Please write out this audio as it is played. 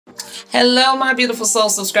Hello, my beautiful soul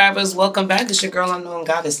subscribers. Welcome back. It's your girl, Unknown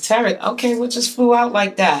Goddess Tarot. Okay, what just flew out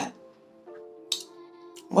like that?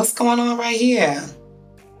 What's going on right here?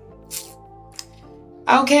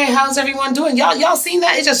 Okay, how's everyone doing? Y'all seen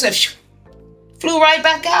that? It just flew right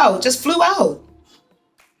back out. Just flew out.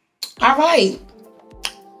 All right.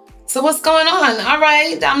 So what's going on? All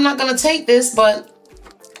right, I'm not going to take this, but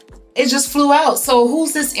it just flew out. So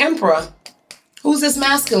who's this Emperor? Who's this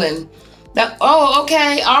masculine? That, oh,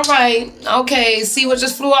 okay, all right. Okay, see what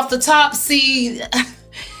just flew off the top? See,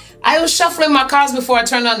 I was shuffling my cards before I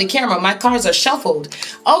turned on the camera. My cards are shuffled.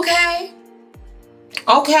 Okay.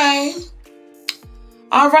 Okay.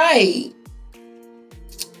 All right.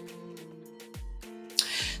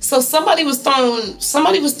 So somebody was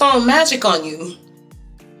throwing magic on you.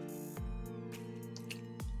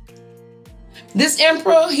 This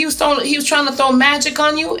Emperor, he was trying to throw magic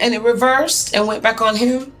on you, and it reversed and went back on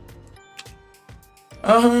him.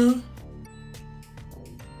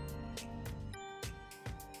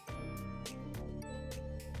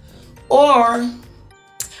 Or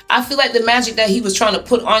I feel like the magic that he was trying to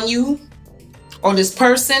put on you, or this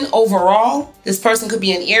person overall, this person could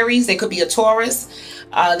be an Aries, they could be a Taurus,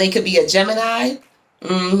 they could be a Gemini,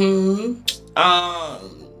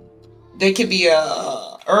 they could be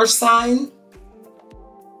a Earth sign.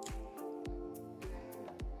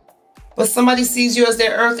 But somebody sees you as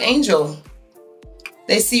their Earth angel.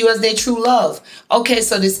 They see you as their true love. Okay,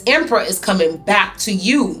 so this Emperor is coming back to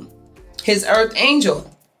you, his Earth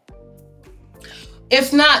angel.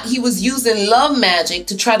 If not, he was using love magic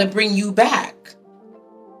to try to bring you back.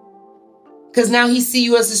 Because now he see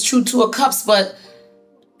you as his true Two of Cups, but,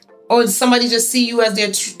 or somebody just see you as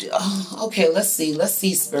their true, okay, let's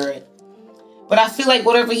see, Spirit. But I feel like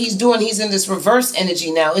whatever he's doing, he's in this reverse energy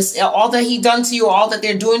now. It's all that he done to you, all that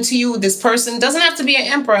they're doing to you. This person doesn't have to be an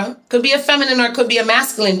Emperor. Could be a feminine or it could be a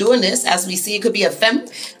masculine doing this. As we see, it could be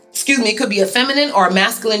it could be a feminine or a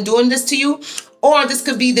masculine doing this to you. Or this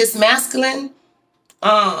could be this masculine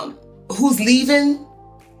who's leaving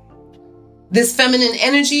this feminine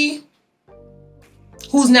energy,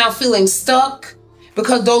 who's now feeling stuck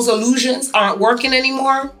because those illusions aren't working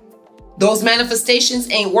anymore. Those manifestations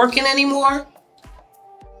ain't working anymore.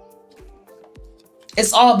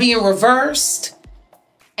 It's all being reversed.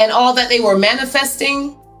 And all that they were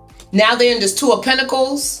manifesting, now they're in this Two of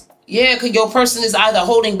Pentacles. Yeah, because your person is either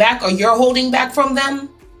holding back or you're holding back from them.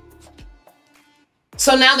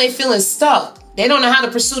 So now they're feeling stuck. They don't know how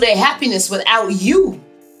to pursue their happiness without you.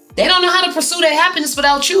 They don't know how to pursue their happiness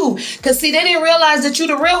without you. Because see, they didn't realize that you're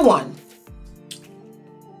the real one.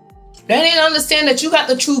 They didn't understand that you got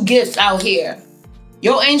the true gift out here.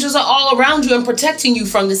 Your angels are all around you and protecting you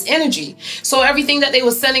from this energy. So everything that they were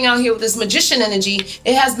sending out here with this magician energy,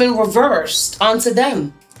 it has been reversed onto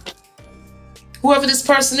them. Whoever this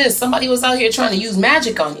person is, somebody was out here trying to use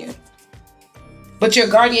magic on you. But your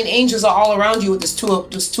guardian angels are all around you with this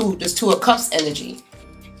two of Cups energy.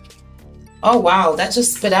 Oh, wow. That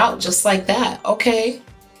just spit out just like that. Okay.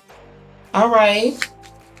 All right.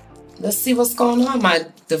 Let's see what's going on, my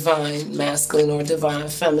divine masculine or divine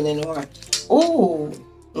feminine or... Ooh.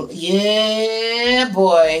 Yeah,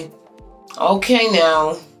 boy. Okay,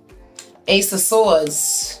 now. Ace of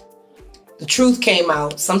Swords. The truth came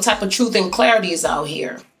out. Some type of truth and clarity is out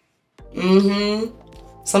here.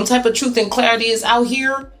 Some type of truth and clarity is out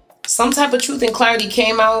here. Some type of truth and clarity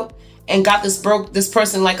came out and got this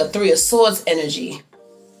person like a Three of Swords energy.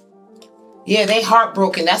 Yeah, they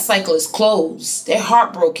heartbroken. That cycle is closed. They're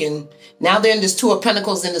heartbroken. Now they're in this Two of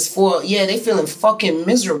Pentacles and this Four. Yeah, they feeling fucking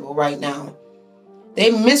miserable right now.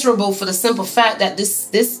 They're miserable for the simple fact that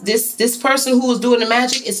this person who was doing the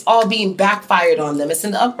magic is all being backfired on them. It's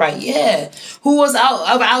in the upright. Yeah. Who was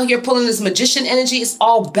out here pulling this magician energy? It's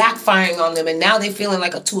all backfiring on them. And now they're feeling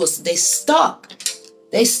like a two of... They stuck.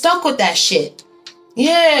 They stuck with that shit.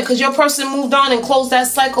 Yeah, because your person moved on and closed that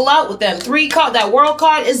cycle out with them. That World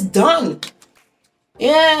card is done.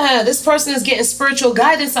 Yeah, this person is getting spiritual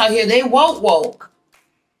guidance out here. They woke.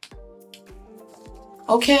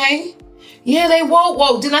 Okay. Yeah, they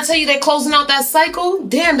woke. Didn't I tell you they're closing out that cycle?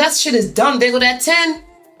 Damn, that shit is done. There go that 10.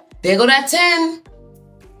 There go that 10.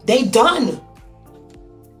 They done.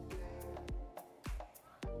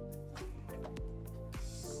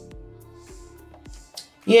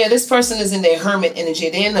 Yeah, this person is in their hermit energy.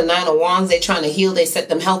 They're in the Nine of Wands. They're trying to heal. They set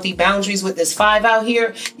them healthy boundaries with this 5 out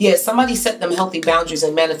here. Yeah, somebody set them healthy boundaries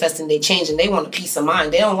and manifesting their change, and they want a peace of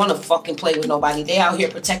mind. They don't want to fucking play with nobody. They out here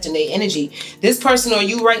protecting their energy. This person or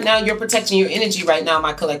you right now, you're protecting your energy right now,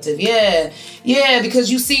 my collective. Yeah, yeah, because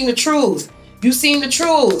you seen the truth. You seen the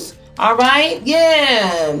truth. All right?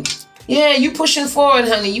 Yeah. Yeah, you pushing forward,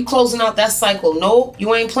 honey. You closing out that cycle. Nope,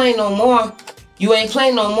 you ain't playing no more. You ain't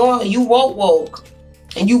playing no more. You woke.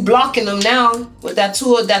 And you blocking them now with that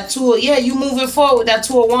two. Yeah, you moving forward with that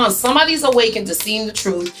 2 of Wands. Somebody's awakened to seeing the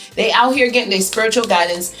truth. They out here getting their spiritual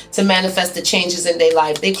guidance to manifest the changes in their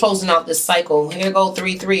life. They closing out this cycle. Here go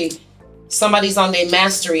 3-3. Somebody's on their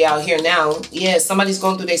mastery out here now. Yeah, somebody's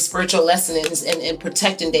going through their spiritual lessons and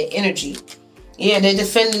protecting their energy. Yeah, they're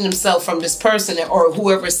defending themselves from this person or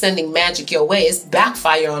whoever's sending magic your way. It's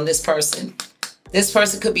backfire on this person. This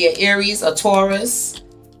person could be an Aries, a Taurus.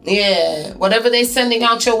 Yeah, whatever they sending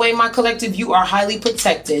out your way, my collective, you are highly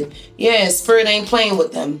protected. Yeah, spirit ain't playing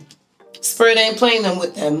with them. Spirit ain't playing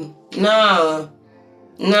with them. Nah.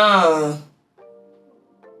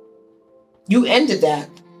 You ended that.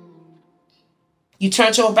 You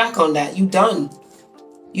turned your back on that. You done.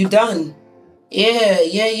 You done. Yeah.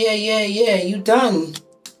 You done.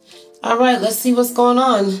 All right, let's see what's going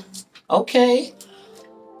on. Okay.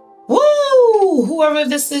 Woo! Whoever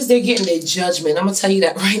this is, they're getting their judgment. I'm going to tell you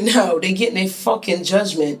that right now. They're getting their fucking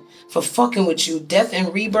judgment for fucking with you. Death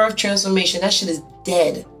and rebirth transformation. That shit is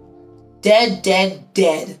dead.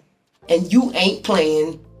 Dead. And you ain't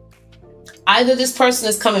playing. Either this person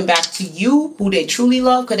is coming back to you, who they truly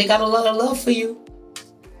love, because they got a lot of love for you.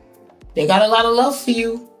 They got a lot of love for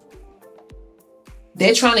you.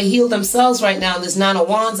 They're trying to heal themselves right now in this 9 of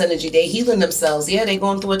Wands energy. They're healing themselves. Yeah, they're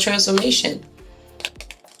going through a transformation.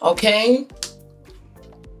 Okay?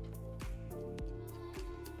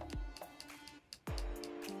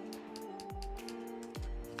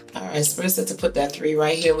 All right, Spirit said to put that 3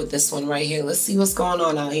 right here with this one right here. Let's see what's going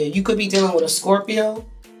on out here. You could be dealing with a Scorpio.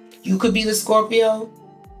 You could be the Scorpio.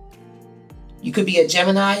 You could be a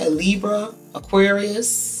Gemini, a Libra,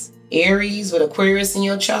 Aquarius, Aries with Aquarius in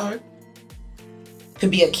your chart. Could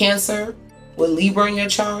be a Cancer with Libra in your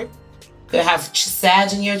chart. Could have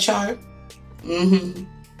Sag in your chart.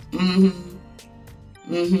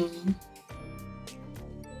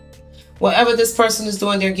 Whatever this person is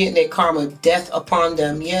doing, they're getting their karma. Death upon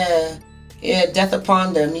them. Yeah, death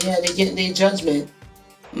upon them. Yeah, they're getting their judgment.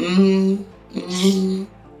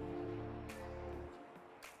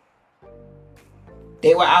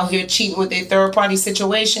 They were out here cheating with their third party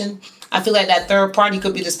situation. I feel like that third party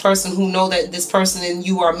could be this person who know that this person and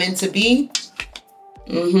you are meant to be.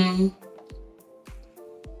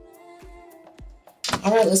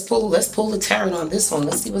 All right, let's pull the tarot on this one.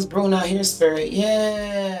 Let's see what's brewing out here, Spirit.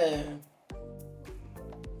 Yeah.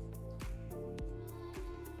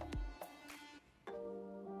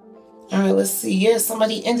 All right, let's see. Yeah,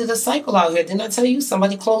 somebody ended the cycle out here. Didn't I tell you?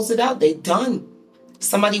 Somebody closed it out. They done.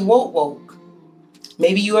 Somebody woke.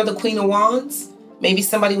 Maybe you are the Queen of Wands. Maybe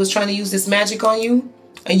somebody was trying to use this magic on you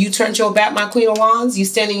and you turned your back, my Queen of Wands. You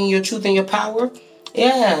standing in your truth and your power.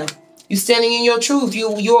 Yeah. You standing in your truth.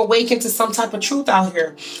 You awaken to some type of truth out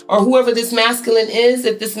here. Or whoever this masculine is,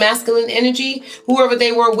 if this masculine energy, whoever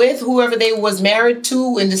they were with, whoever they was married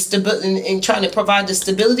to and trying to provide the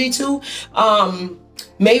stability to,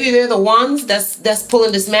 maybe they're the ones that's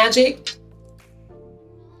pulling this magic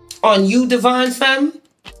on you, divine femme.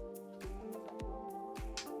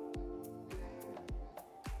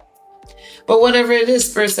 But whatever it is,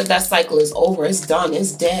 Spirit said that cycle is over. It's done.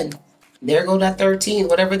 It's dead. There go that 13.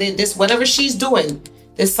 Whatever she's doing,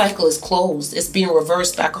 this cycle is closed. It's being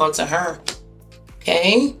reversed back onto her.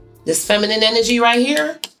 Okay? This feminine energy right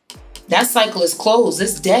here, that cycle is closed.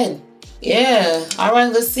 It's dead. Yeah. All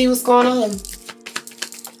right, let's see what's going on.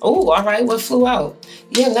 Oh, all right. What flew out?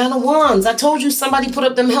 Yeah, 9 of Wands. I told you somebody put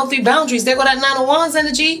up them healthy boundaries. There go that 9 of Wands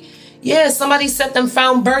energy. Yeah, somebody set them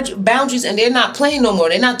found boundaries and they're not playing no more.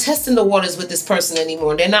 They're not testing the waters with this person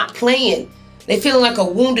anymore. They're not playing. They're feeling like a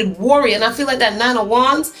wounded warrior. And I feel like that 9 of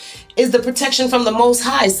Wands is the protection from the Most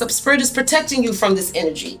High. Spirit is protecting you from this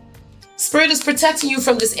energy. Spirit is protecting you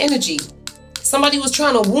from this energy. Somebody was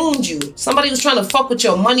trying to wound you. Somebody was trying to fuck with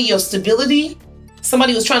your money, your stability.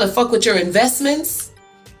 Somebody was trying to fuck with your investments.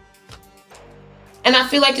 And I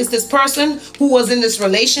feel like it's this person who was in this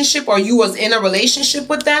relationship or you was in a relationship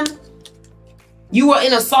with them. You were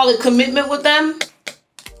in a solid commitment with them.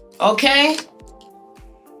 Okay?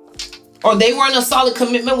 Or they were in a solid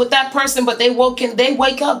commitment with that person, but they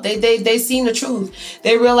wake up. They seen the truth.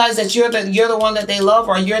 They realize that you're the one that they love,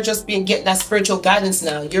 or you're just getting that spiritual guidance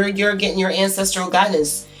now. You're getting your ancestral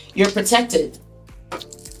guidance. You're protected.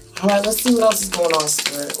 All right, let's see what else is going on,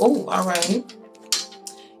 Spirit. Oh, all right.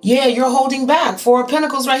 Yeah, you're holding back. 4 of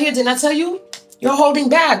Pentacles right here. Didn't I tell you? You're holding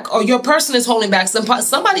back, or your person is holding back.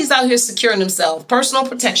 Somebody's out here securing themselves. Personal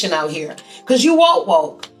protection out here. Because you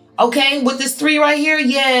woke. Okay, with this 3 right here,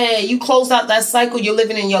 yeah, you close out that cycle. You're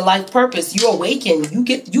living in your life purpose. You awaken. You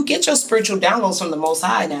get your spiritual downloads from the Most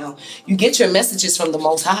High now. You get your messages from the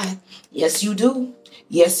Most High. Yes, you do.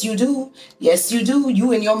 Yes, you do. Yes, you do.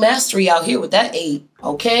 You and your mastery out here with that 8,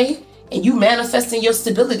 okay? And you manifesting your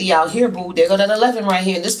stability out here, boo. There go that 11 right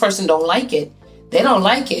here. And this person don't like it. They don't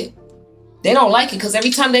like it. They don't like it because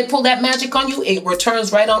every time they pull that magic on you, it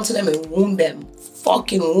returns right onto them and wound them.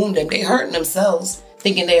 Fucking wound them. They hurting themselves,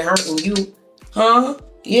 thinking they're hurting you. Huh?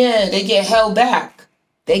 Yeah, they get held back.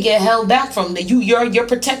 They get held back from the you're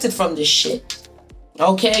protected from this shit.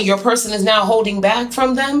 Okay, your person is now holding back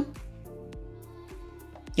from them.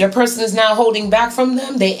 Your person is now holding back from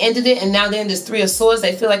them. They ended it and now they're in this 3 of Swords.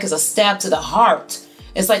 They feel like it's a stab to the heart.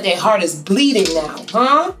 It's like their heart is bleeding now.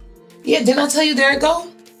 Huh? Yeah, didn't I tell you there it go?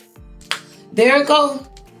 There it go.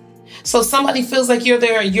 So somebody feels like you're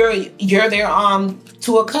their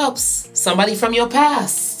 2 of Cups. Somebody from your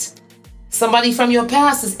past. Somebody from your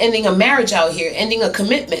past is ending a marriage out here, ending a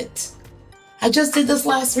commitment. I just did this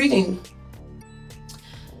last reading.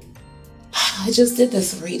 I just did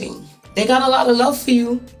this reading. They got a lot of love for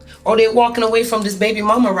you, or they're walking away from this baby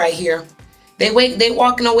mama right here. They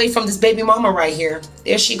walking away from this baby mama right here.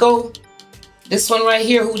 There she go. This one right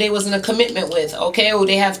here, who they was in a commitment with, okay? Or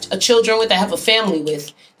they have children with, they have a family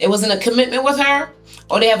with. They was in a commitment with her,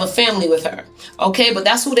 or they have a family with her, okay? But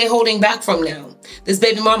that's who they're holding back from now. This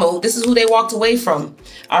baby mama, this is who they walked away from,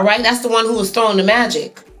 all right? That's the one who was throwing the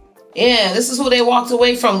magic. Yeah, this is who they walked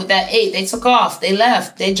away from with that 8. They took off, they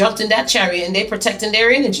left, they jumped in that chariot, and they protecting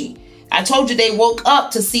their energy. I told you they woke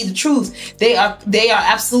up to see the truth. They are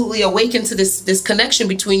absolutely awakened to this connection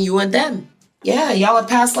between you and them. Yeah, y'all are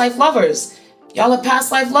past life lovers. Y'all are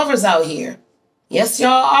past life lovers out here. Yes, y'all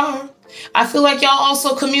are. I feel like y'all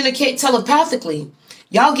also communicate telepathically.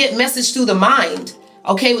 Y'all get message through the mind.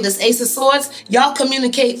 Okay, with this Ace of Swords, y'all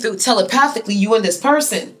communicate through telepathically, you and this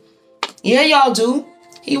person. Yeah, y'all do.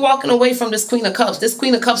 He walking away from this Queen of Cups. This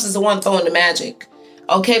Queen of Cups is the one throwing the magic.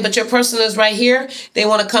 Okay, but your person is right here. They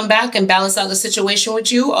want to come back and balance out the situation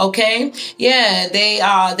with you. Okay, yeah,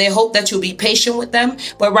 they hope that you'll be patient with them.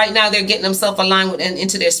 But right now they're getting themselves aligned with and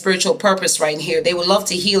into their spiritual purpose right here. They would love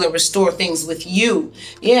to heal and restore things with you.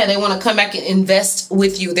 Yeah, they want to come back and invest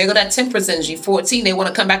with you. They got that Temperance energy, 14. They want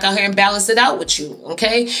to come back out here and balance it out with you.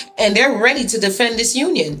 Okay, and they're ready to defend this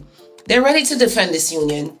union. They're ready to defend this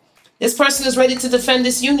union. This person is ready to defend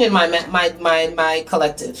this union, my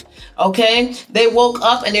collective. Okay? They woke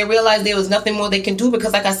up and they realized there was nothing more they can do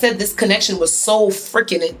because, like I said, this connection was so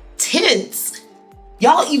freaking intense.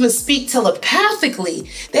 Y'all even speak telepathically.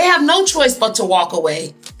 They have no choice but to walk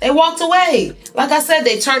away. They walked away. Like I said,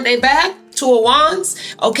 they turned their back, 2 of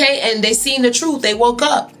Wands, okay? And they seen the truth. They woke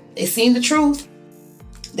up. They seen the truth.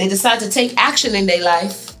 They decided to take action in their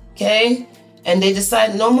life, okay? And they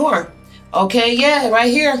decided no more. Okay, yeah,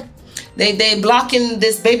 right here. They blocking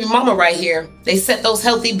this baby mama right here. They set those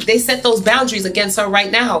boundaries against her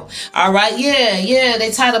right now. All right, yeah.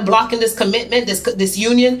 They tired of blocking this commitment, this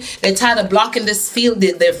union. They tired of blocking their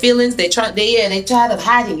feelings. They tired of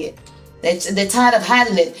hiding it. They're tired of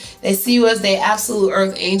hiding it. They see you as their absolute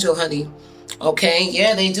earth angel, honey. Okay,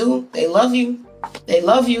 yeah, they do. They love you. They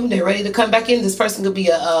love you. They're ready to come back in. This person could be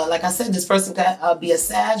like I said, this person could be a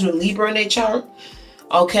Sag or Libra in their chart.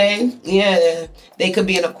 Okay, yeah, they could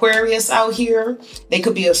be an Aquarius out here. They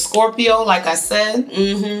could be a Scorpio, like I said.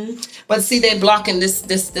 But see, they blocking this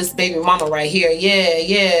baby mama right here.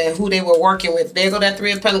 Yeah, who they were working with. There go that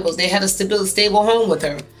 3 of Pentacles. They had a stable home with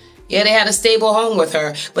her. Yeah, they had a stable home with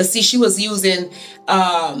her. But see, she was using,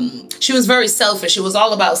 she was very selfish. It was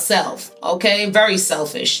all about self, okay? Very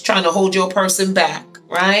selfish, trying to hold your person back,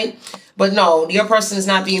 right? But no, your person is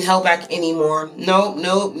not being held back anymore.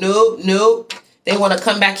 Nope. They want to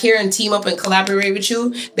come back here and team up and collaborate with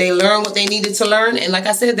you. They learn what they needed to learn. And like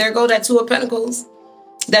I said, there go that 2 of Pentacles.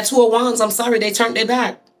 That 2 of Wands, I'm sorry, they turned their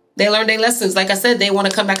back. They learned their lessons. Like I said, they want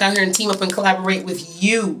to come back out here and team up and collaborate with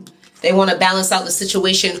you. They want to balance out the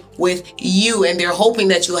situation with you. And they're hoping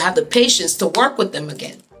that you'll have the patience to work with them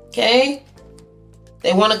again. Okay?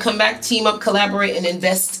 They want to come back, team up, collaborate, and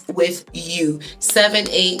invest with you. 7,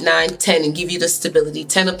 8, 9, 10, and give you the stability.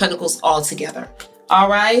 10 of Pentacles all together. All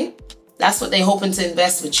right? That's what they're hoping to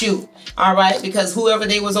invest with you. All right? Because whoever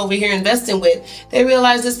they was over here investing with, they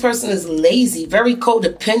realize this person is lazy, very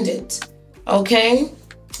codependent. Okay?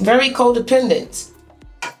 Very codependent.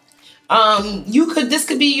 This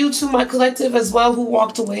could be you too, my collective, as well, who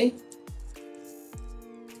walked away.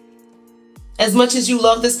 As much as you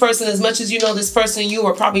love this person, as much as you know this person and you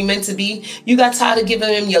are probably meant to be, you got tired of giving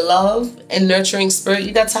him your love and nurturing spirit.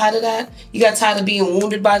 You got tired of that. You got tired of being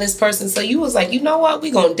wounded by this person. So you was like, you know what?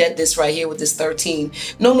 We're going to dead this right here with this 13.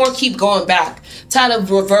 No more keep going back. Tired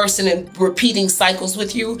of reversing and repeating cycles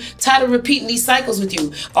with you. Tired of repeating these cycles with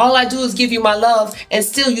you. All I do is give you my love, and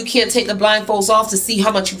still you can't take the blindfolds off to see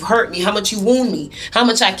how much you've hurt me, how much you wound me, how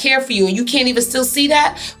much I care for you, and you can't even still see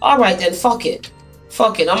that? All right, then fuck it.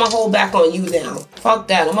 Fuck it, I'm gonna hold back on you now. Fuck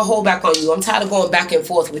that, I'm gonna hold back on you. I'm tired of going back and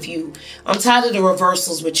forth with you. I'm tired of the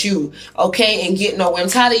reversals with you, okay, and getting nowhere. I'm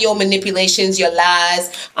tired of your manipulations, your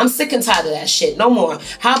lies. I'm sick and tired of that shit, no more.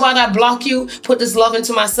 How about I block you, put this love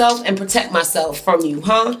into myself, and protect myself from you,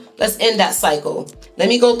 huh? Let's end that cycle. Let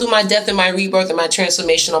me go through my death and my rebirth and my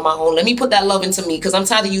transformation on my own. Let me put that love into me, because I'm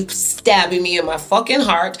tired of you stabbing me in my fucking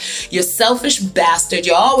heart. You selfish bastard,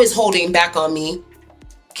 you're always holding back on me,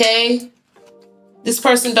 okay? This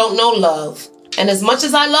person don't know love. And as much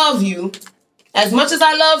as I love you, I'm going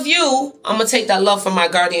to take that love from my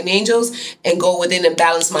guardian angels and go within and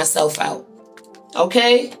balance myself out.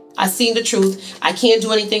 Okay? I seen the truth. I can't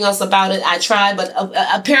do anything else about it. I tried, but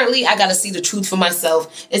apparently I got to see the truth for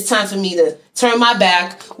myself. It's time for me to turn my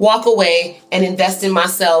back, walk away, and invest in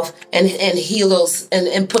myself and heal those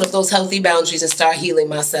and put up those healthy boundaries and start healing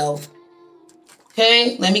myself.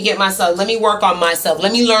 Okay, let me get myself, let me work on myself.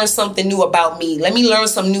 Let me learn something new about me. Let me learn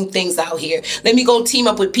some new things out here. Let me go team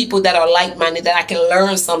up with people that are like-minded, that I can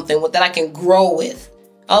learn something with, that I can grow with.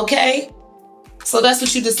 Okay? So that's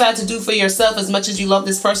what you decide to do for yourself, as much as you love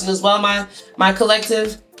this person as well, my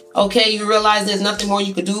collective. Okay, you realize there's nothing more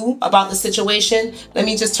you could do about the situation. Let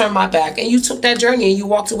me just turn my back. And you took that journey and you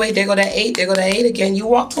walked away. There go that 8. There go that 8 again. You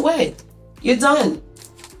walked away. You're done.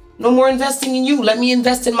 No more investing in you. Let me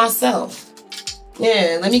invest in myself.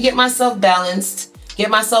 Yeah, let me get myself balanced, get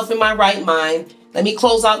myself in my right mind. Let me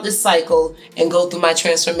close out this cycle and go through my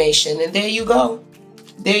transformation. And there you go.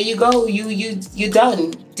 There you go. You're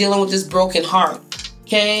done dealing with this broken heart.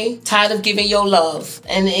 Okay? Tired of giving your love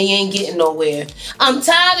and you ain't getting nowhere. I'm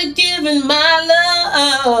tired of giving my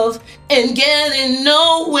love and getting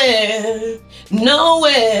nowhere.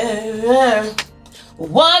 Nowhere.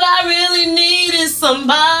 What I really need is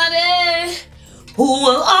somebody who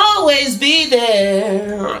will always be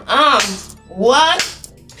there. What?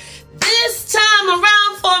 This time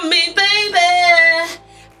around for me, baby.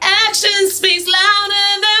 Action speaks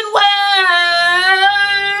louder than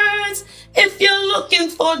words. If you're looking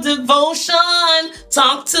for devotion,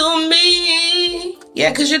 talk to me. Yeah,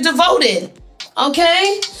 because you're devoted.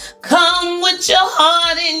 Okay? Come with your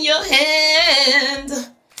heart in your hand.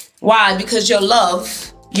 Why? Because your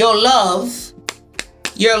love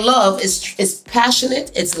is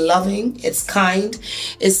passionate, it's loving, it's kind.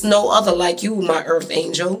 It's no other like you, my earth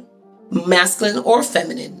angel, masculine or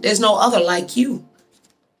feminine. There's no other like you.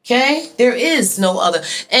 Okay? There is no other.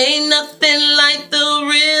 Ain't nothing like the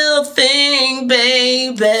real thing,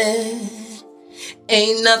 baby.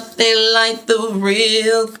 Ain't nothing like the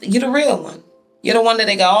real. You're the real one. You're the one that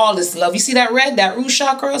they got all this love. You see that red, that root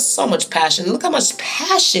chakra? So much passion. Look how much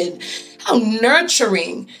passion. How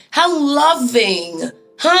nurturing. How loving.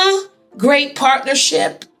 Huh? Great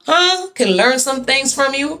partnership. Huh? Can learn some things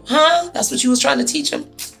from you. Huh? That's what you was trying to teach them.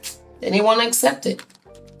 They didn't want to accept it.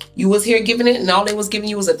 You was here giving it, and all they was giving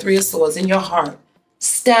you was a 3 of swords in your heart.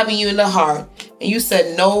 Stabbing you in the heart. And you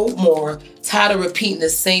said no more. Tired of repeating the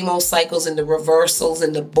same old cycles and the reversals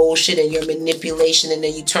and the bullshit and your manipulation, and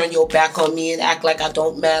then you turn your back on me and act like I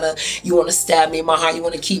don't matter. You want to stab me in my heart. You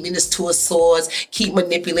want to keep me in this 2 of swords. Keep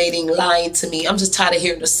manipulating, lying to me. I'm just tired of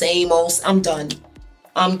hearing the same old. I'm done.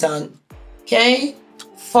 I'm done. Okay?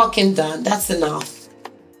 Fucking done. That's enough.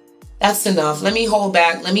 That's enough. Let me hold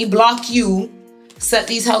back. Let me block you. Set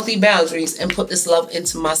these healthy boundaries and put this love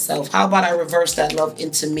into myself. How about I reverse that love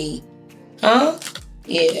into me? Huh?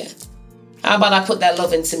 Yeah. How about I put that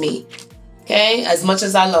love into me? Okay? As much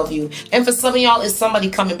as I love you. And for some of y'all, it's somebody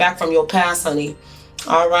coming back from your past, honey.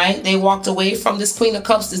 All right? They walked away from this Queen of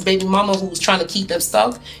Cups, this baby mama who was trying to keep them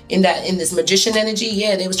stuck in this magician energy.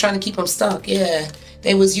 Yeah, they was trying to keep them stuck. Yeah.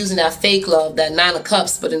 They was using that fake love, that 9 of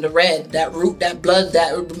Cups, but in the red, that root, that blood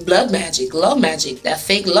magic, love magic, that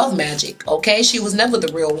fake love magic, okay? She was never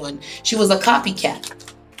the real one. She was a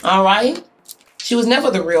copycat, all right? She was never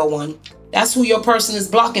the real one. That's who your person is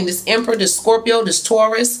blocking. This Emperor, this Scorpio, this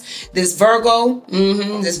Taurus, this Virgo,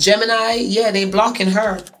 this Gemini. Yeah, they blocking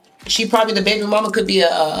her. She probably, the baby mama could be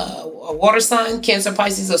a water sign, Cancer,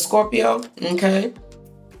 Pisces, or Scorpio, okay?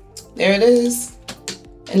 There it is.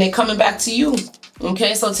 And they coming back to you.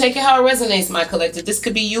 Okay, so take it how it resonates, my collective. This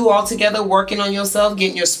could be you all together working on yourself,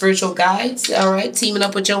 getting your spiritual guides, all right? Teaming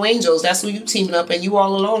up with your angels. That's who you teaming up, and you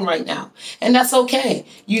all alone right now. And that's okay.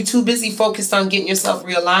 You too busy focused on getting yourself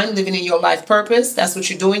realigned, living in your life purpose. That's what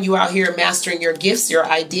you're doing. You out here mastering your gifts, your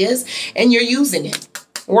ideas, and you're using it.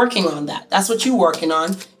 Working on that. That's what you're working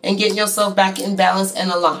on, and getting yourself back in balance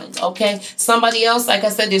and aligned. Okay. Somebody else, like I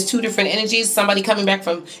said, there's two different energies. Somebody coming back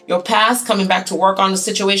from your past, coming back to work on the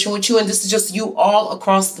situation with you. And this is just you all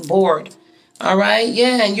across the board. All right.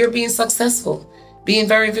 Yeah. And you're being successful, being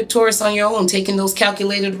very victorious on your own, taking those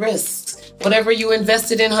calculated risks. Whatever you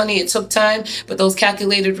invested in, honey, it took time, but those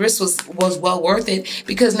calculated risks was well worth it,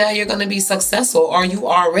 because now you're going to be successful, or you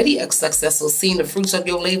already are successful, seeing the fruits of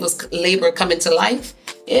your labor come into life.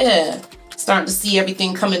 Yeah. Starting to see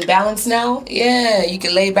everything come in balance now. Yeah. You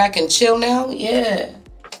can lay back and chill now. Yeah.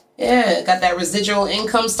 Yeah. Got that residual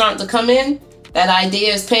income starting to come in. That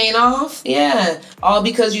idea is paying off. Yeah. All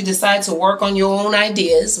because you decide to work on your own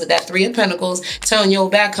ideas with that Three of Pentacles, telling your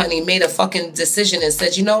back, honey, made a fucking decision and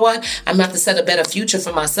said, you know what? I'm going to have to set a better future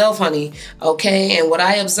for myself, honey. Okay. And what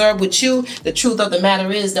I observe with you, the truth of the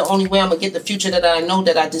matter is the only way I'm going to get the future that I know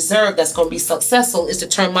that I deserve, that's going to be successful, is to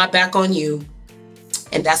turn my back on you.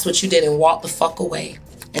 And that's what you did, and walk the fuck away.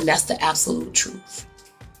 And that's the absolute truth.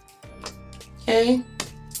 Okay.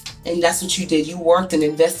 And that's what you did. You worked and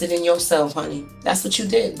invested in yourself, honey. That's what you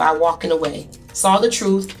did by walking away. Saw the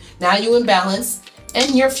truth. Now you in balance.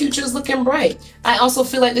 And your future is looking bright. I also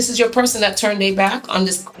feel like this is your person that turned their back on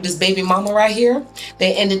this baby mama right here.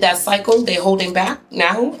 They ended that cycle. They holding back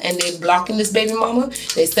now, and they blocking this baby mama.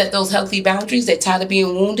 They set those healthy boundaries. They're tired of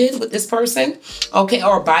being wounded with this person, okay,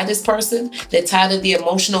 or by this person. They're tired of the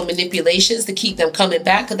emotional manipulations to keep them coming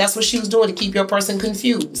back, because that's what she was doing, to keep your person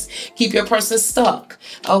confused, keep your person stuck,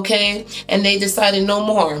 okay? And they decided no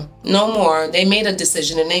more, no more. They made a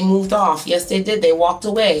decision and they moved off. Yes, they did. They walked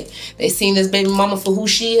away. They seen this baby mama for who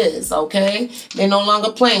she is, okay? They're no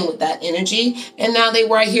longer playing with that energy, and now they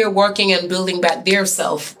right here working and building back their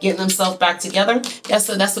self, getting themselves back together. Yes,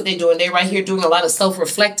 so that's what they're doing. They're right here doing a lot of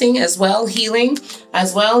self-reflecting as well, healing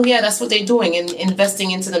as well. Yeah, that's what they're doing, and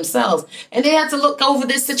investing into themselves. And they had to look over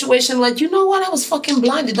this situation like, you know what? I was fucking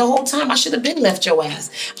blinded the whole time. I should have been left your ass.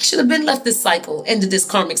 I should have been left this cycle, ended this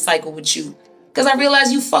karmic cycle with you. Because I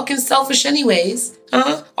realized you fucking selfish anyways.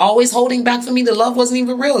 Huh? Always holding back for me. The love wasn't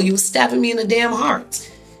even real. You was stabbing me in the damn heart.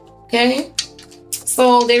 Okay?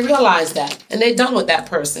 So they realized that. And they're done with that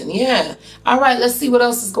person. Yeah. All right. Let's see what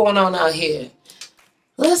else is going on out here.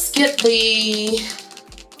 Let's get the...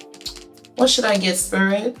 What should I get,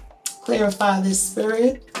 Spirit? Clarify this,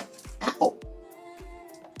 Spirit. Ow.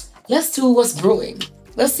 Let's do what's brewing.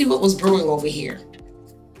 Let's see what was brewing over here.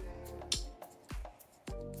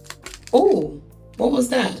 Oh, what was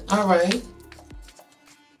that? All right.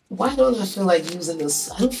 Why don't I feel like using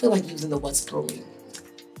this? I don't feel like using the what's brewing.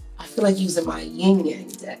 I feel like using my yin yang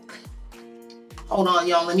deck. Hold on,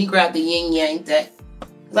 y'all. Let me grab the yin yang deck.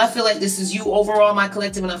 Because I feel like this is you overall, my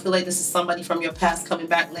collective, and I feel like this is somebody from your past coming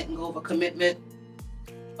back, letting go of a commitment.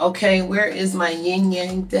 Okay, where is my yin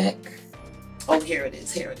yang deck? Oh, here it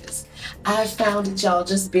is. Here it is. I found it, y'all.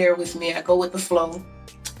 Just bear with me. I go with the flow.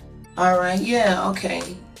 All right. Yeah. Okay.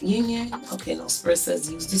 Yin yang. Okay. No. Spirit says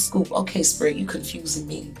use the scoop. Okay, Spirit, you confusing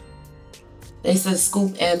me. They said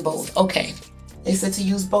scoop and both. Okay. They said to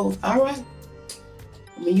use both. All right.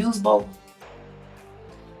 I'm gonna use both.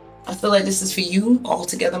 I feel like this is for you all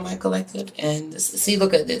together, my collective. And this, see,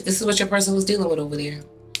 look at this. This is what your person was dealing with over there.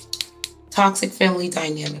 Toxic family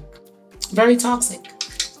dynamic. Very toxic.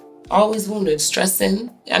 Always wounded, stressing.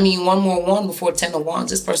 I mean, one more one before 10 of wands.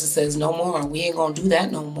 This person says, no more. We ain't gonna do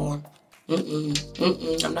that no more.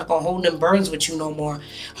 I'm not gonna hold them burns with you no more.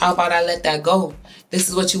 How about I let that go? This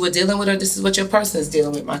is what you were dealing with, or this is what your person is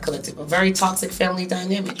dealing with, my collective. A very toxic family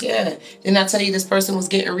dynamic. Yeah. Didn't I tell you this person was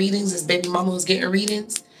getting readings? This baby mama was getting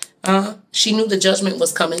readings? She knew the judgment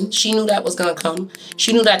was coming. She knew that was gonna come.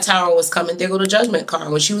 She knew that tower was coming. There go the judgment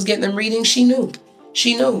card. When she was getting them readings, she knew.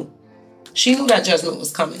 She knew. She knew that judgment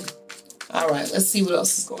was coming. All right, let's see what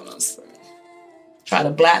else is going on, Spirit. Try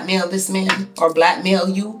to blackmail this man or blackmail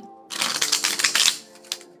you.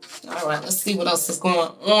 All right, let's see what else is going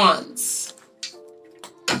on.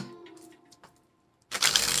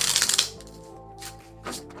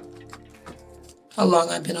 How long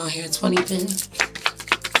I've been on here? 20 minutes.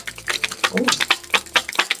 Ooh.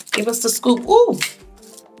 Give us the scoop. Ooh.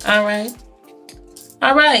 All right.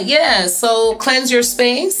 All right, yeah. So cleanse your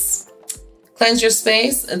space. Cleanse your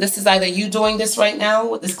space. And this is either you doing this right now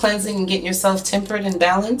with this cleansing and getting yourself tempered and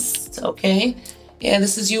balanced. Okay. Yeah,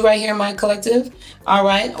 this is you right here, my collective. All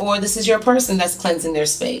right. Or this is your person that's cleansing their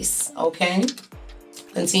space. Okay.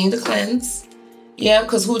 Continue to cleanse. Yeah,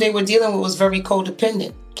 because who they were dealing with was very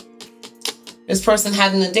codependent. This person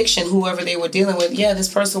had an addiction, whoever they were dealing with. Yeah,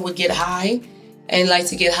 this person would get high and like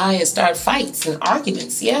to get high and start fights and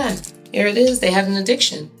arguments. Yeah, here it is. They had an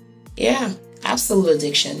addiction. Yeah, absolute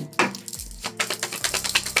addiction.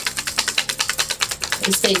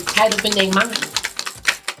 They stay tied up in their mind.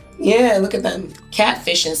 Yeah, look at them.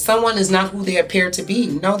 Catfishing. Someone is not who they appear to be.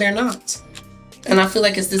 No, they're not. And I feel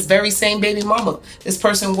like it's this very same baby mama. This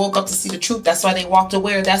person woke up to see the truth. That's why they walked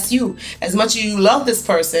away. That's you. As much as you love this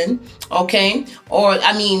person, okay? Or,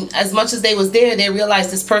 I mean, as much as they was there, they realized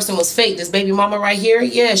this person was fake. This baby mama right here,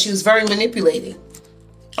 yeah, she was very manipulating.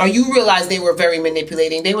 Or you realize they were very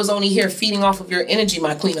manipulating. They was only here feeding off of your energy,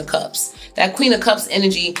 my Queen of Cups. That Queen of Cups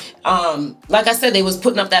energy, like I said, they was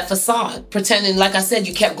putting up that facade, pretending, like I said,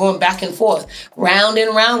 you kept going back and forth, round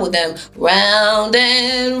and round with them. Round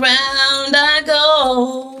and round I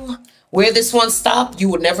go. Where this one stopped, you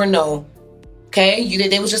would never know. Okay?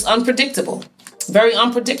 They was just unpredictable. Very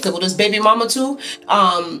unpredictable. This baby mama too,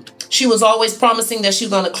 she was always promising that she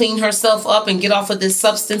was going to clean herself up and get off of this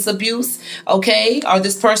substance abuse, okay? Or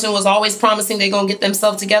this person was always promising they're going to get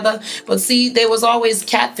themselves together. But see, they was always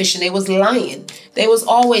catfishing. They was lying. They was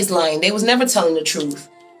always lying. They was never telling the truth.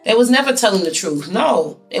 They was never telling the truth.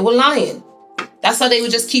 No, they were lying. That's how they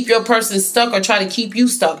would just keep your person stuck or try to keep you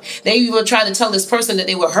stuck. They even try to tell this person that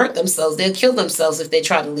they would hurt themselves. They'll kill themselves if they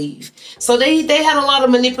try to leave. So they had a lot of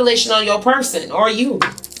manipulation on your person or you.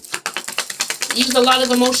 Use a lot of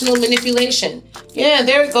emotional manipulation. Yeah,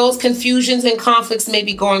 there it goes. Confusions and conflicts may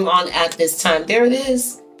be going on at this time. There it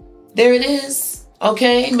is. There it is.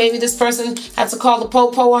 Okay, maybe this person had to call the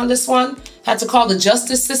po-po on this one. Had to call the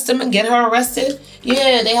justice system and get her arrested.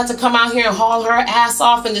 Yeah, they had to come out here and haul her ass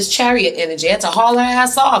off in this chariot energy. They had to haul her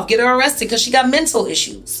ass off, get her arrested because she got mental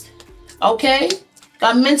issues. Okay?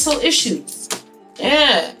 Got mental issues.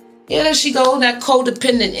 Yeah. Yeah, there she go. That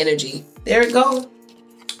codependent energy. There it go.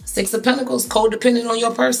 Six of Pentacles, codependent on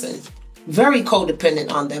your person. Very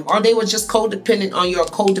codependent on them. Or they were just codependent on your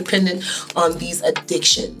codependent on these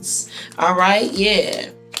addictions. All right? Yeah.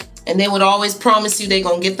 And they would always promise you they're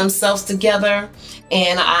going to get themselves together.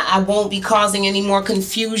 And I won't be causing any more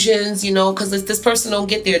confusions, you know, because if this person don't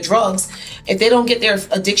get their drugs, if they don't get their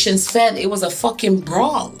addictions fed, it was a fucking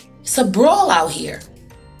brawl. It's a brawl out here.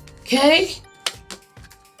 Okay?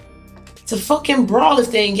 It's a fucking brawl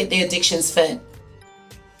if they didn't get their addictions fed.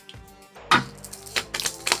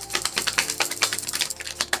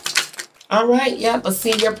 All right, yeah, but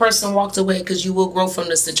see, your person walked away because you will grow from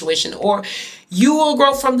the situation, or you will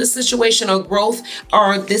grow from the situation or growth,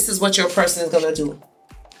 or this is what your person is going to do.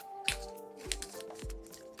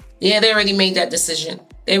 Yeah, they already made that decision.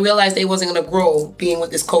 They realized they wasn't going to grow being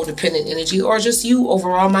with this codependent energy, or just you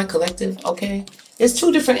overall, my collective, okay? There's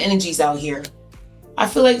two different energies out here. I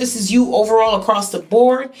feel like this is you overall across the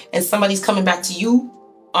board, and somebody's coming back to you.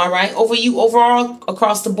 All right, over you overall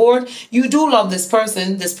across the board, you do love this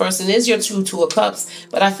person. This person is your true Two of Cups,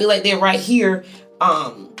 but I feel like they're right here.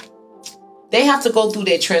 They have to go through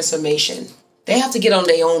their transformation. They have to get on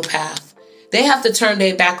their own path. They have to turn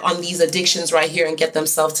their back on these addictions right here and get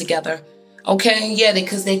themselves together. Okay, yeah,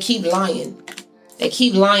 because they keep lying. They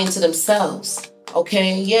keep lying to themselves.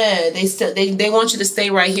 Okay, yeah, they want you to stay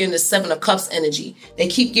right here in the Seven of Cups energy. They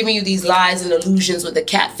keep giving you these lies and illusions with the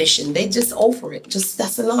catfishing. They just over it. Just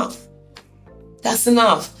that's enough. That's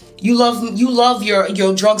enough. You love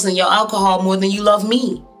your drugs and your alcohol more than you love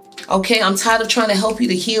me. Okay, I'm tired of trying to help you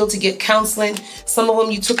to heal, to get counseling. Some of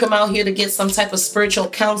them, you took them out here to get some type of spiritual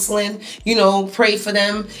counseling, you know, pray for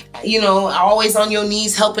them, you know, always on your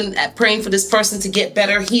knees, praying for this person to get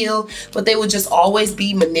better, heal. But they would just always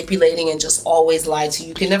be manipulating and just always lie to you.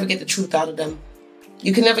 You can never get the truth out of them.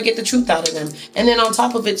 You can never get the truth out of them. And then on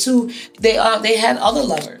top of it too, they had other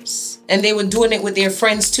lovers. And they were doing it with their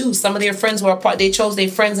friends too. Some of their friends were they chose their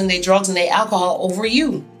friends and their drugs and their alcohol over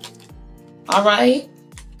you. All right?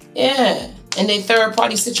 Yeah, and they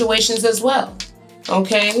third-party situations as well,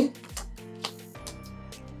 okay?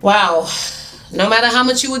 Wow, no matter how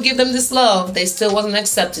much you would give them this love, they still wasn't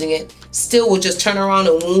accepting it. Still will just turn around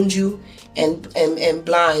and wound you and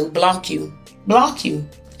block you,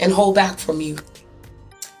 and hold back from you.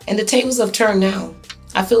 And the tables have turned now.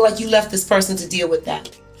 I feel like you left this person to deal with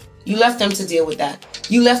that. You left them to deal with that.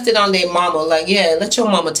 You left it on their mama, like, yeah, let your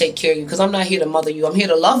mama take care of you, because I'm not here to mother you. I'm here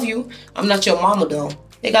to love you. I'm not your mama, though.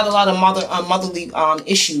 They got a lot of motherly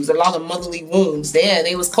issues, a lot of motherly wounds.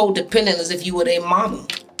 They was codependent as if you were their mama.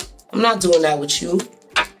 I'm not doing that with you.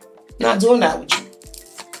 Not doing that with you.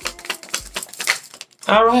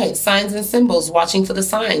 All right, signs and symbols, watching for the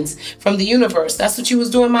signs from the universe. That's what you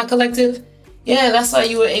was doing, my collective? Yeah, that's how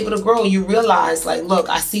you were able to grow. You realized, like, look,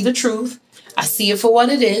 I see the truth. I see it for what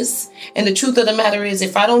it is. And the truth of the matter is,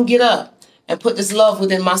 if I don't get up and put this love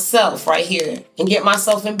within myself right here and get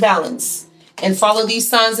myself in balance and follow these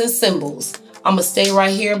signs and symbols, I'm going to stay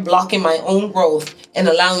right here blocking my own growth and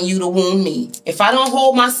allowing you to wound me. If I don't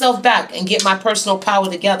hold myself back and get my personal power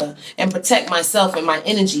together and protect myself and my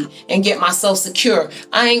energy and get myself secure,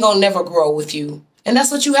 I ain't going to never grow with you. And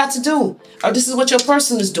that's what you have to do. Or this is what your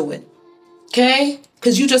person is doing. Okay?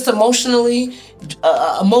 Because you just emotionally,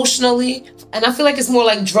 and I feel like it's more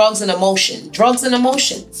like drugs and emotion. Drugs and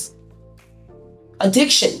emotions.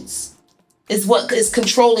 Addictions is what is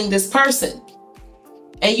controlling this person.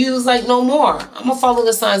 And you was like, no more. I'm going to follow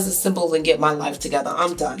the signs and symbols and get my life together.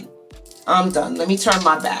 I'm done. I'm done. Let me turn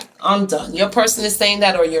my back. I'm done. Your person is saying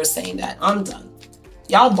that or you're saying that. I'm done.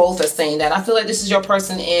 Y'all both are saying that. I feel like this is your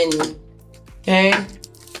person and you. Okay?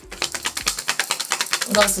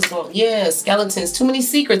 What else is going on? Yeah, skeletons. Too many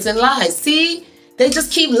secrets and lies. See? They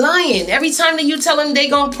just keep lying. Every time that you tell them they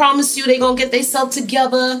going to promise you, they going to get themselves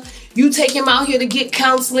together. You take them out here to get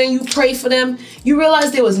counseling. You pray for them. You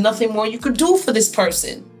realize there was nothing more you could do for this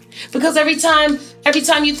person. Because every time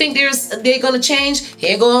you think they're going to change,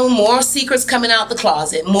 here go more secrets coming out the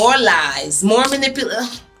closet. More lies. More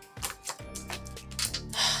manipulation.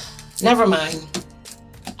 Never mind.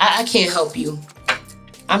 I can't help you.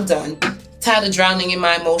 I'm done. Tired of drowning in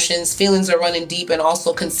my emotions. Feelings are running deep and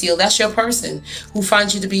also concealed. That's your person who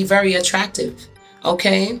finds you to be very attractive.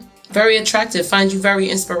 Okay? Very attractive. Find you very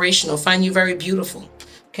inspirational. Find you very beautiful.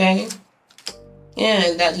 Okay? Yeah,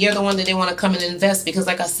 and that you're the one that they want to come and invest because,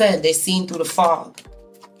 like I said, they seen through the fog.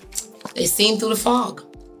 They seen through the fog.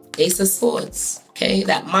 Ace of Swords. Okay?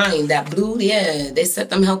 That mind, that blue, yeah. They set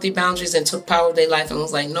them healthy boundaries and took power of their life and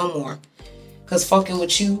was like, no more. Because fucking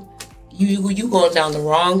with you going down the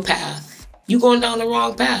wrong path. You going down the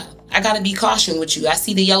wrong path. I got to be cautious with you. I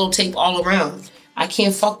see the yellow tape all around. I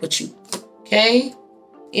can't fuck with you. Okay?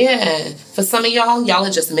 Yeah. For some of y'all are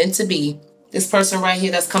just meant to be. This person right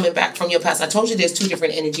here that's coming back from your past. I told you there's two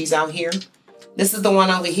different energies out here. This is the one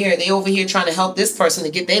over here. They over here trying to help this person to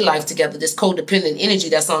get their life together. This codependent energy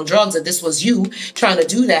that's on drugs. And this was you trying to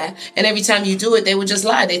do that. And every time you do it, they would just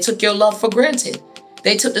lie. They took your love for granted.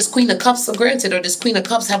 They took this Queen of Cups for granted, or this Queen of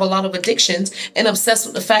Cups have a lot of addictions and obsessed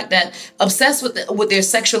with the fact that, obsessed with their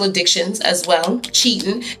sexual addictions as well,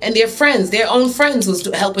 cheating, and their friends, their own friends was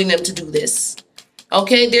helping them to do this.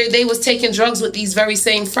 Okay, they was taking drugs with these very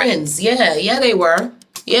same friends. Yeah, they were.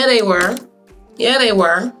 Yeah, they were. Yeah, they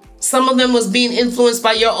were. Some of them was being influenced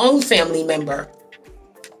by your own family member.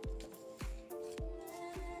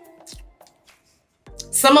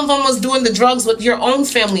 Some of them was doing the drugs with your own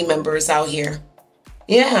family members out here.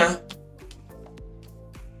 Yeah.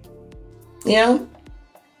 Yeah.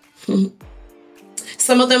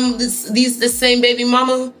 Some of them, this same baby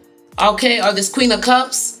mama, okay, or this Queen of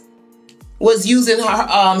Cups, was using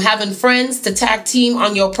her, having friends to tag team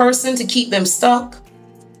on your person to keep them stuck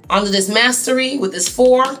under this mastery with this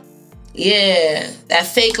 4. Yeah. That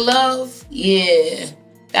fake love. Yeah.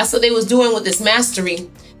 That's what they was doing with this mastery.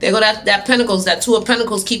 They go that Pentacles, that 2 of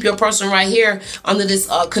Pentacles, keep your person right here under this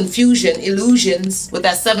confusion, illusions with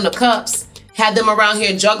that 7 of Cups. Had them around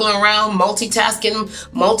here juggling around,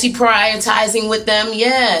 multitasking, multi-prioritizing with them.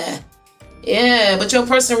 Yeah. Yeah. But your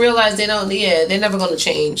person realized they're never going to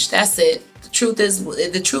change. That's it. The truth,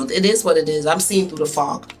 it is what it is. I'm seeing through the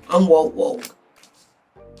fog. I'm woke.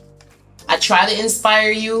 I try to inspire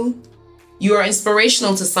you. You are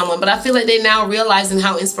inspirational to someone, but I feel like they're now realizing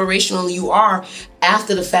how inspirational you are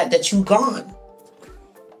after the fact that you're gone.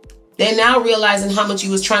 They're now realizing how much you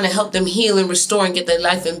was trying to help them heal and restore and get their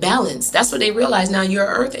life in balance. That's what they realize now. You're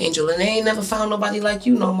an earth angel and they ain't never found nobody like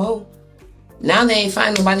you no more. Now they ain't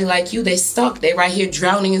find nobody like you. They stuck. They right here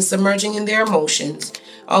drowning and submerging in their emotions.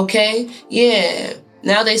 Okay? Yeah.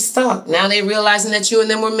 Now they stuck. Now they realizing that you and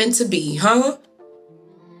them were meant to be, huh?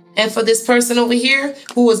 And for this person over here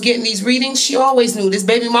who was getting these readings, she always knew. This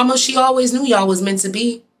baby mama, she always knew y'all was meant to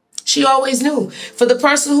be. She always knew. For the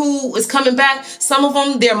person who is coming back, some of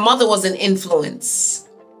them, their mother was an influence.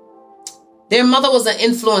 Their mother was an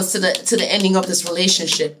influence to the ending of this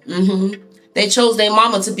relationship. They chose their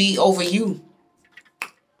mama to be over you.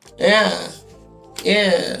 Yeah.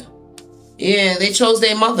 Yeah. Yeah, they chose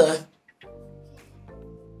their mother.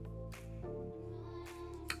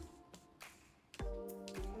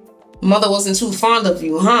 Mother wasn't too fond of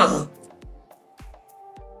you, huh?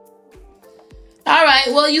 All right,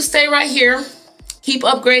 well, you stay right here. Keep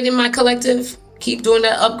upgrading, my collective. Keep doing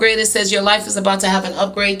that upgrade. It says your life is about to have an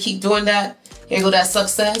upgrade. Keep doing that. Here go that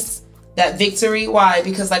success, that victory. Why?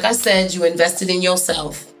 Because like I said, you invested in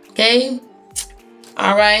yourself, okay?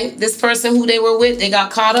 All right, this person who they were with, they got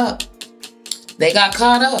caught up. They got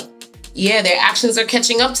caught up. Yeah, their actions are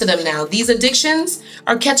catching up to them now. These addictions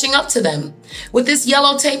are catching up to them. With this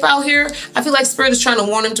yellow tape out here, I feel like Spirit is trying to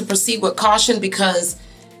warn them to proceed with caution because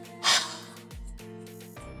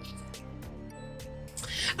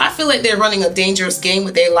I feel like they're running a dangerous game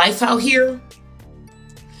with their life out here.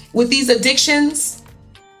 With these addictions,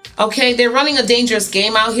 okay, they're running a dangerous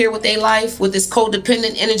game out here with their life, with this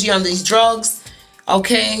codependent energy on these drugs,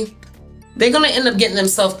 okay? They're going to end up getting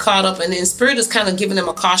themselves caught up, and then Spirit is kind of giving them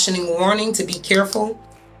a cautioning warning to be careful.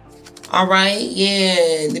 All right,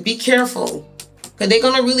 yeah, to be careful. Because they're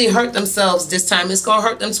going to really hurt themselves this time. It's going to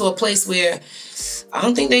hurt them to a place where I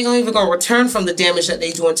don't think they're even going to return from the damage that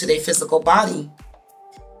they're doing to their physical body.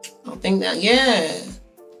 I don't think that, yeah.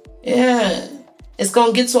 It's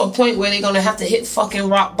going to get to a point where they're going to have to hit fucking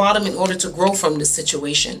rock bottom in order to grow from this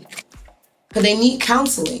situation. Because they need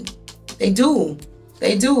counseling. They do.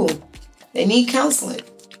 They do. They need counseling.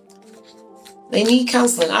 They need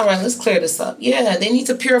counseling. All right, let's clear this up. Yeah, they need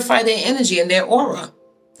to purify their energy and their aura.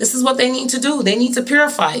 This is what they need to do. They need to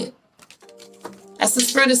purify it. That's the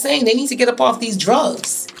Spirit is saying. They need to get up off these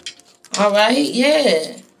drugs. All right,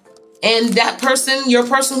 yeah. And that person, your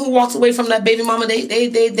person who walked away from that baby mama,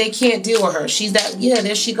 they can't deal with her. She's that, yeah,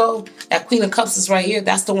 there she go. That Queen of Cups is right here.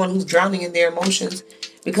 That's the one who's drowning in their emotions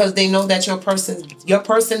because they know that your person,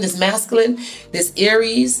 this masculine, this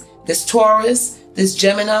Aries, this Taurus, this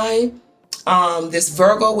Gemini, this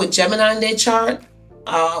Virgo with Gemini in their chart,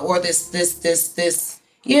 or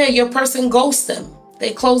yeah, your person ghosts them.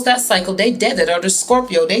 They close that cycle. They dead it. Or the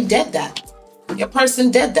Scorpio, they dead that. Your person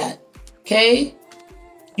dead that. Okay?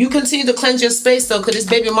 You continue to cleanse your space though, because this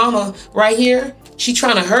baby mama right here, she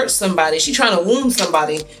trying to hurt somebody. She trying to wound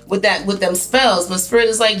somebody with them spells. But Spirit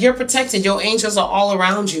is like, you're protected. Your angels are all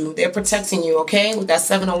around you. They're protecting you, okay? With that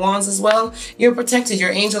 7 of Wands as well. You're protected.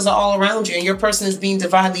 Your angels are all around you. And your person is being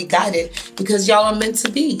divinely guided because y'all are meant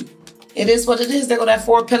to be. It is what it is. There go that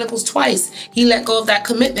 4 of Pentacles twice. He let go of that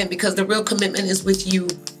commitment because the real commitment is with you.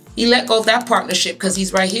 He let go of that partnership because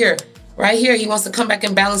he's right here. Right here, he wants to come back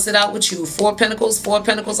and balance it out with you. 4 Pentacles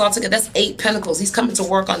all together. That's 8 Pentacles. He's coming to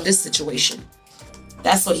work on this situation.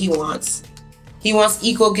 That's what he wants. He wants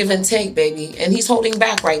equal give and take, baby. And he's holding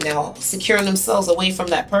back right now, securing themselves away from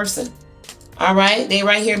that person. All right? They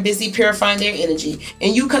right here busy purifying their energy.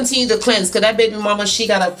 And you continue to cleanse because that baby mama, she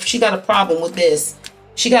got a problem with this.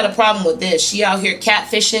 She got a problem with this. She out here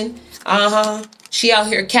catfishing. She out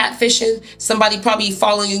here catfishing. Somebody probably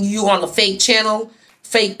following you on a fake channel,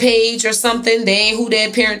 fake page or something. They ain't who they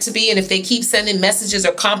appear to be. And if they keep sending messages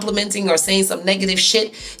or complimenting or saying some negative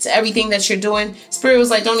shit to everything that you're doing, Spirit was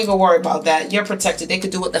like, don't even worry about that. You're protected. They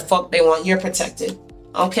could do what the fuck they want. You're protected.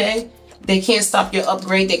 Okay? They can't stop your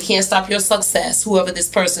upgrade. They can't stop your success, whoever this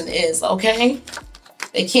person is. Okay?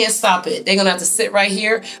 They can't stop it. They're going to have to sit right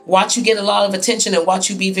here, watch you get a lot of attention and watch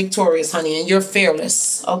you be victorious, honey. And you're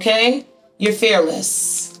fearless. Okay? You're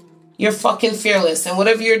fearless. You're fucking fearless, and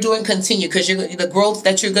whatever you're doing, continue, because the growth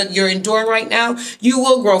that you're enduring right now, you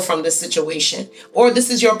will grow from this situation. Or this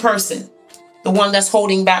is your person, the one that's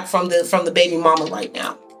holding back from the baby mama right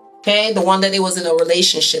now. Okay, the one that they was in a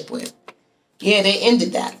relationship with. Yeah, they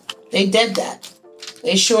ended that. They did that.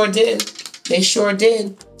 They sure did. They sure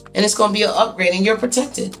did. And it's gonna be an upgrade, and you're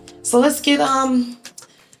protected. So let's get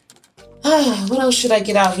what else should I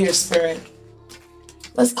get out here, Spirit?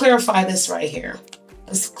 Let's clarify this right here.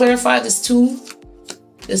 Let's clarify this too.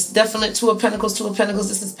 This definite 2 of Pentacles, 2 of Pentacles.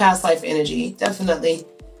 This is past life energy. Definitely.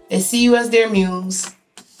 They see you as their muse.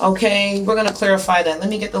 Okay, we're going to clarify that. Let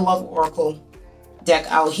me get the Love Oracle deck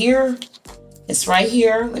out here. It's right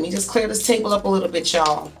here. Let me just clear this table up a little bit,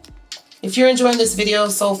 y'all. If you're enjoying this video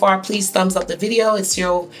so far, please thumbs up the video. It's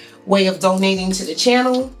your way of donating to the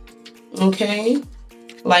channel. Okay.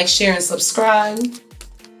 Like, share, and subscribe.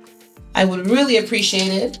 I would really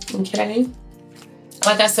appreciate it. Okay.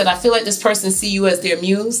 Like I said, I feel like this person see you as their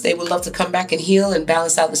muse. They would love to come back and heal and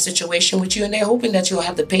balance out the situation with you. And they're hoping that you'll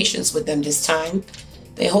have the patience with them this time.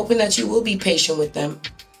 They're hoping that you will be patient with them.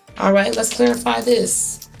 All right, let's clarify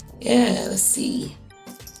this. Yeah, let's see.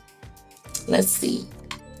 Let's see.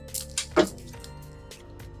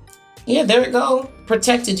 Yeah, there we go.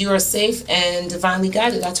 Protected. You are safe and divinely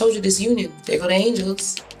guided. I told you this union. There go the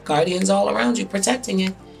angels. Guardians all around you protecting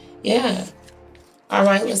you. Yeah. All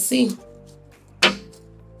right, let's see.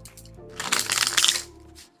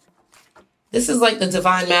 This is like the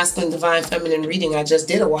divine masculine, divine feminine reading I just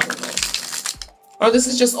did a while ago. Or this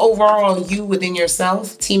is just overall you within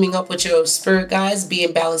yourself, teaming up with your spirit guides,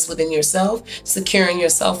 being balanced within yourself, securing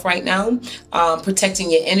yourself right now,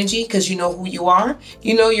 protecting your energy because you know who you are.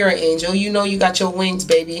 You know you're an angel. You know you got your wings,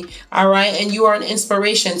 baby. All right. And you are an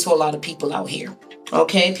inspiration to a lot of people out here.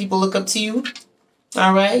 Okay. People look up to you.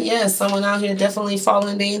 All right. Yeah, someone out here definitely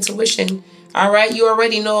following their intuition. All right. You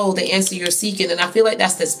already know the answer you're seeking. And I feel like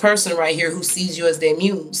that's this person right here who sees you as their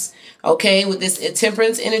muse. Okay. With this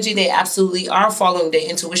temperance energy, they absolutely are following their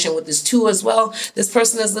intuition. With this 2 as well, this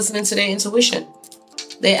person is listening to their intuition.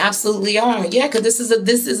 They absolutely are. Yeah, because this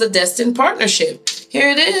is a destined partnership. Here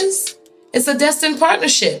it is. It's a destined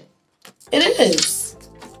partnership. It is.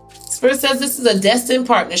 Spirit says this is a destined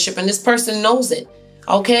partnership, and this person knows it.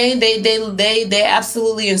 Okay, they're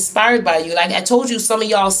absolutely inspired by you. Like I told you, some of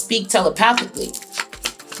y'all speak telepathically.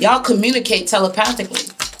 Y'all communicate telepathically.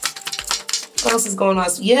 What else is going on?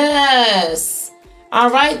 Yes. All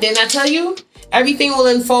right, didn't I tell you? Everything will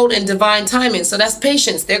unfold in divine timing. So that's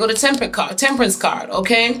patience. There go the temperance card.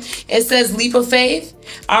 Okay, it says leap of faith.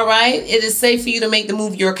 All right, it is safe for you to make the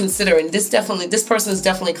move you're considering. This person is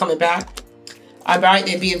definitely coming back. All right,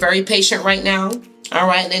 they're being very patient right now. All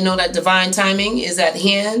right, they know that divine timing is at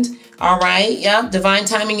hand. All right, yep, divine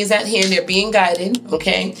timing is at hand. They're being guided,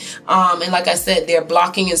 okay? And like I said, they're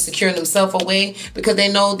blocking and securing themselves away because they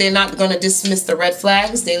know they're not going to dismiss the red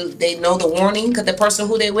flags. They know the warning because the person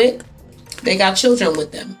who they with, they got children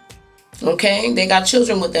with them. Okay, they got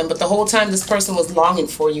children with them, but the whole time this person was longing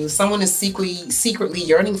for you. Someone is secretly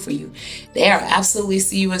yearning for you. They are absolutely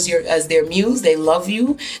see you as their muse. They love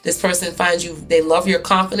you. This person finds you. They love your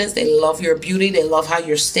confidence. They love your beauty. They love how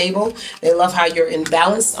you're stable. They love how you're in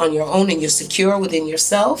balance on your own and you're secure within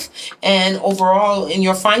yourself. And overall in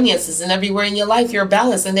your finances and everywhere in your life, you're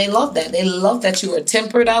balanced. And they love that. They love that you are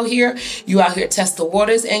tempered out here. You out here test the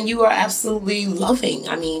waters and you are absolutely loving.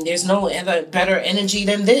 I mean, there's no other better energy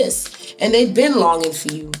than this. And they've been longing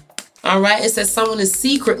for you. All right. It says someone is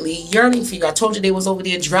secretly yearning for you. I told you they was over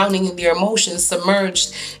there drowning in their emotions,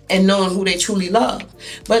 submerged and knowing who they truly love.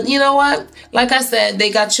 But you know what? Like I said,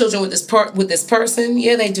 they got children with this person.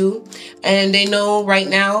 Yeah, they do. And they know right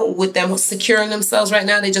now with them securing themselves right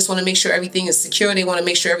now, they just want to make sure everything is secure. They want to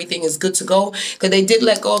make sure everything is good to go because they did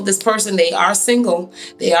let go of this person. They are single.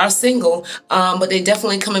 They are single. But they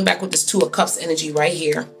definitely coming back with this 2 of Cups energy right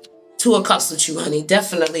here. 2 of Cups with you, honey.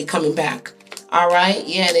 Definitely coming back. All right.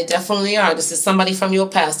 Yeah, they definitely are. This is somebody from your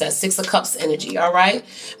past. That 6 of Cups energy. All right.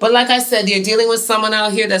 But like I said, you're dealing with someone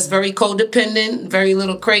out here that's very codependent, very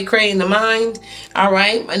little cray-cray in the mind. All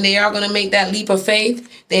right. And they are going to make that leap of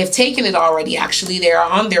faith. They have taken it already. Actually, they are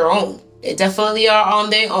on their own. They definitely are on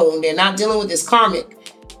their own. They're not dealing with this karmic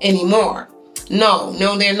anymore. No,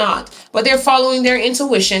 they're not. But they're following their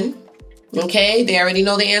intuition. Okay. They already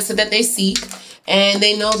know the answer that they seek. And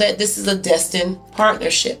they know that this is a destined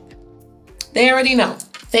partnership. They already know.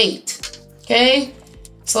 Fate. Okay?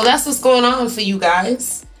 So that's what's going on for you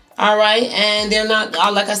guys. All right? And they're not,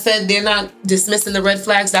 like I said, they're not dismissing the red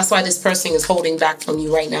flags. That's why this person is holding back from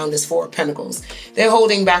you right now in this 4 of Pentacles. They're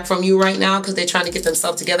holding back from you right now because they're trying to get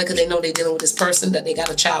themselves together because they know they're dealing with this person, that they got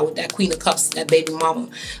a child with, that Queen of Cups, that baby mama.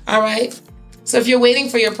 All right? So if you're waiting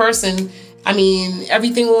for your person, I mean,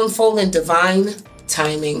 everything will unfold in divine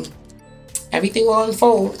timing. Everything will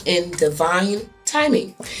unfold in divine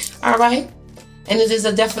timing. All right. And it is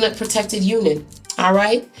a definite protected union. All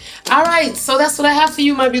right. All right. So that's what I have for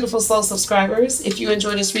you, my beautiful soul subscribers. If you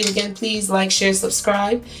enjoyed this read again, please like, share,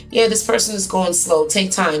 subscribe. Yeah, this person is going slow.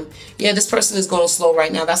 Take time. Yeah, this person is going slow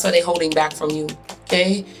right now. That's why they're holding back from you.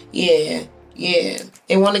 Okay. Yeah. Yeah.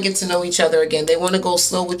 They want to get to know each other again. They want to go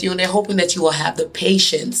slow with you. And they're hoping that you will have the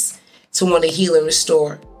patience to want to heal and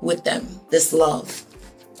restore with them this love.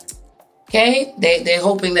 Okay, they're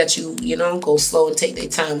hoping that you go slow and take their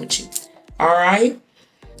time with you. All right.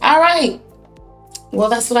 All right. Well,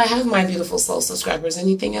 that's what I have, my beautiful soul subscribers.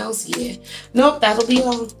 Anything else? Yeah. Nope, that'll be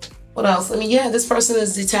all. What else? I mean, yeah, this person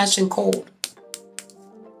is detached and cold.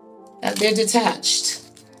 They're detached.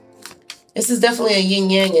 This is definitely a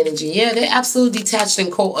yin-yang energy. Yeah, they're absolutely detached and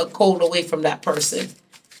cold away from that person.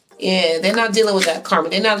 Yeah, they're not dealing with that karma.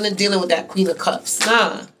 They're not dealing with that Queen of Cups.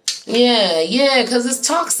 Nah. Yeah, because it's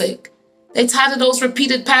toxic. They tired of those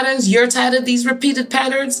repeated patterns. You're tired of these repeated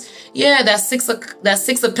patterns. Yeah, that six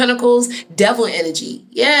of Pentacles, devil energy.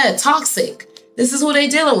 Yeah, toxic. This is who they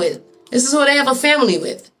dealing with. This is who they have a family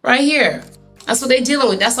with right here. That's what they dealing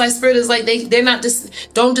with. That's why Spirit is like, they're not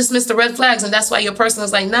don't dismiss the red flags. And that's why your person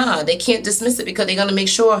is like, nah, they can't dismiss it because they're going to make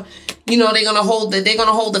sure, they're going to hold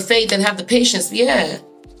the faith and have the patience. Yeah.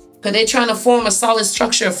 Because they're trying to form a solid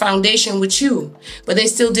structure, a foundation with you. But they're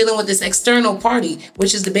still dealing with this external party,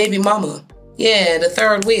 which is the baby mama. Yeah, the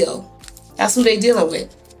 3rd wheel. That's who they're dealing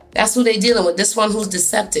with. That's who they're dealing with. This one who's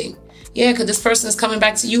decepting. Yeah, because this person is coming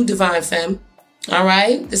back to you, divine femme. All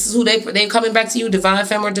right? This is who they're coming back to you, divine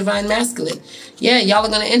femme or divine masculine. Yeah, y'all are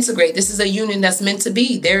going to integrate. This is a union that's meant to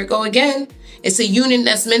be. There we go again. It's a union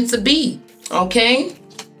that's meant to be. Okay?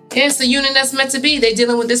 Yeah, it's the union that's meant to be. They're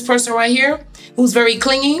dealing with this person right here who's very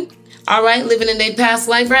clingy. All right, living in their past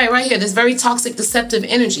life. Right here. This very toxic, deceptive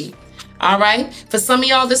energy. All right. For some of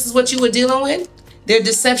y'all, this is what you were dealing with. Their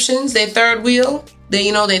deceptions, their third wheel,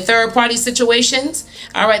 their third party situations.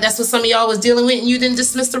 All right. That's what some of y'all was dealing with, and you didn't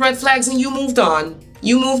dismiss the red flags and you moved on.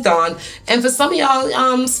 You moved on. And for some of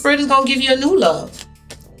y'all, Spirit is going to give you a new love.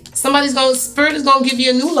 Spirit is going to give you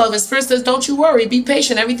a new love. And Spirit says, don't you worry. Be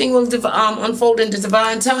patient. Everything will unfold into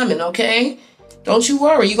divine timing. Okay. Don't you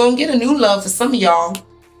worry. You're going to get a new love for some of y'all.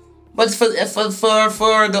 But for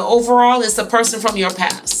the overall, it's a person from your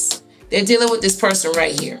past. They're dealing with this person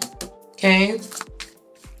right here. Okay.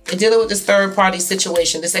 They're dealing with this third party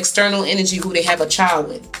situation, this external energy who they have a child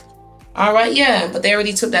with. All right. Yeah. But they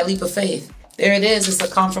already took that leap of faith. There it is. It's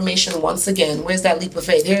a confirmation once again. Where's that leap of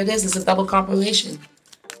faith? Here it is. It's a double confirmation.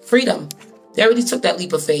 Freedom. They already took that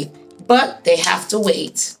leap of faith. But they have to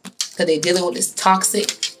wait because they're dealing with this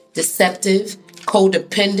toxic, deceptive,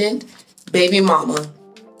 codependent baby mama.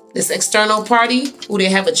 This external party who they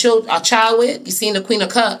have a child with. You see the Queen of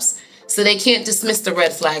Cups. So they can't dismiss the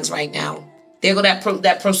red flags right now. There go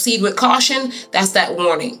that proceed with caution. That's that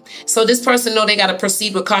warning. So this person know they got to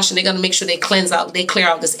proceed with caution. They got to make sure they cleanse out, they clear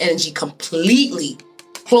out this energy completely.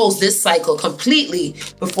 Close this cycle completely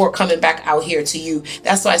before coming back out here to you.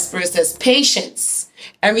 That's why Spirit says patience.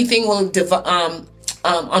 Everything will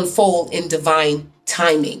unfold in divine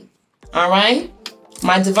timing. All right?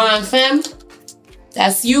 My divine femme,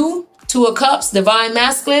 that's you. Two of Cups, divine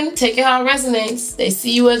masculine. Take it how it resonates. They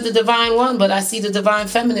see you as the divine one, but I see the divine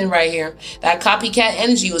feminine right here. That copycat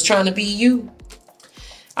energy was trying to be you.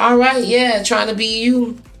 All right, yeah, trying to be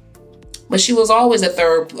you. But she was always a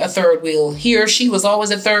third wheel. He or she was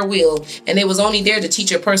always a third wheel. And they was only there to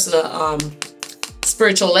teach a person a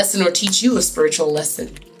spiritual lesson or teach you a spiritual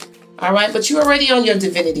lesson. All right, but you're already on your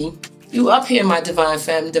divinity. You up here, my divine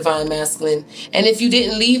femme, divine masculine. And if you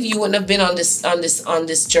didn't leave, you wouldn't have been on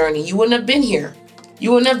this journey. You wouldn't have been here.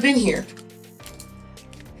 You wouldn't have been here.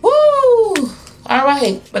 Woo! All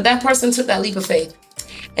right. But that person took that leap of faith.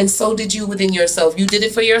 And so did you within yourself. You did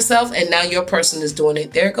it for yourself, and now your person is doing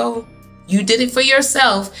it. There you go. You did it for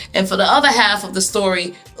yourself. And for the other half of the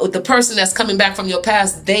story, the person that's coming back from your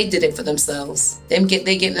past, they did it for themselves. They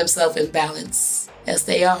getting themselves in balance. Yes,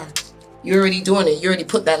 they are. You're already doing it. You already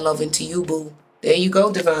put that love into you, boo. There you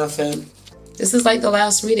go, divine femme. This is like the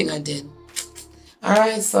last reading I did. All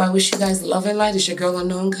right, so I wish you guys love and light. It's your girl,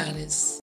 Unknown Goddess.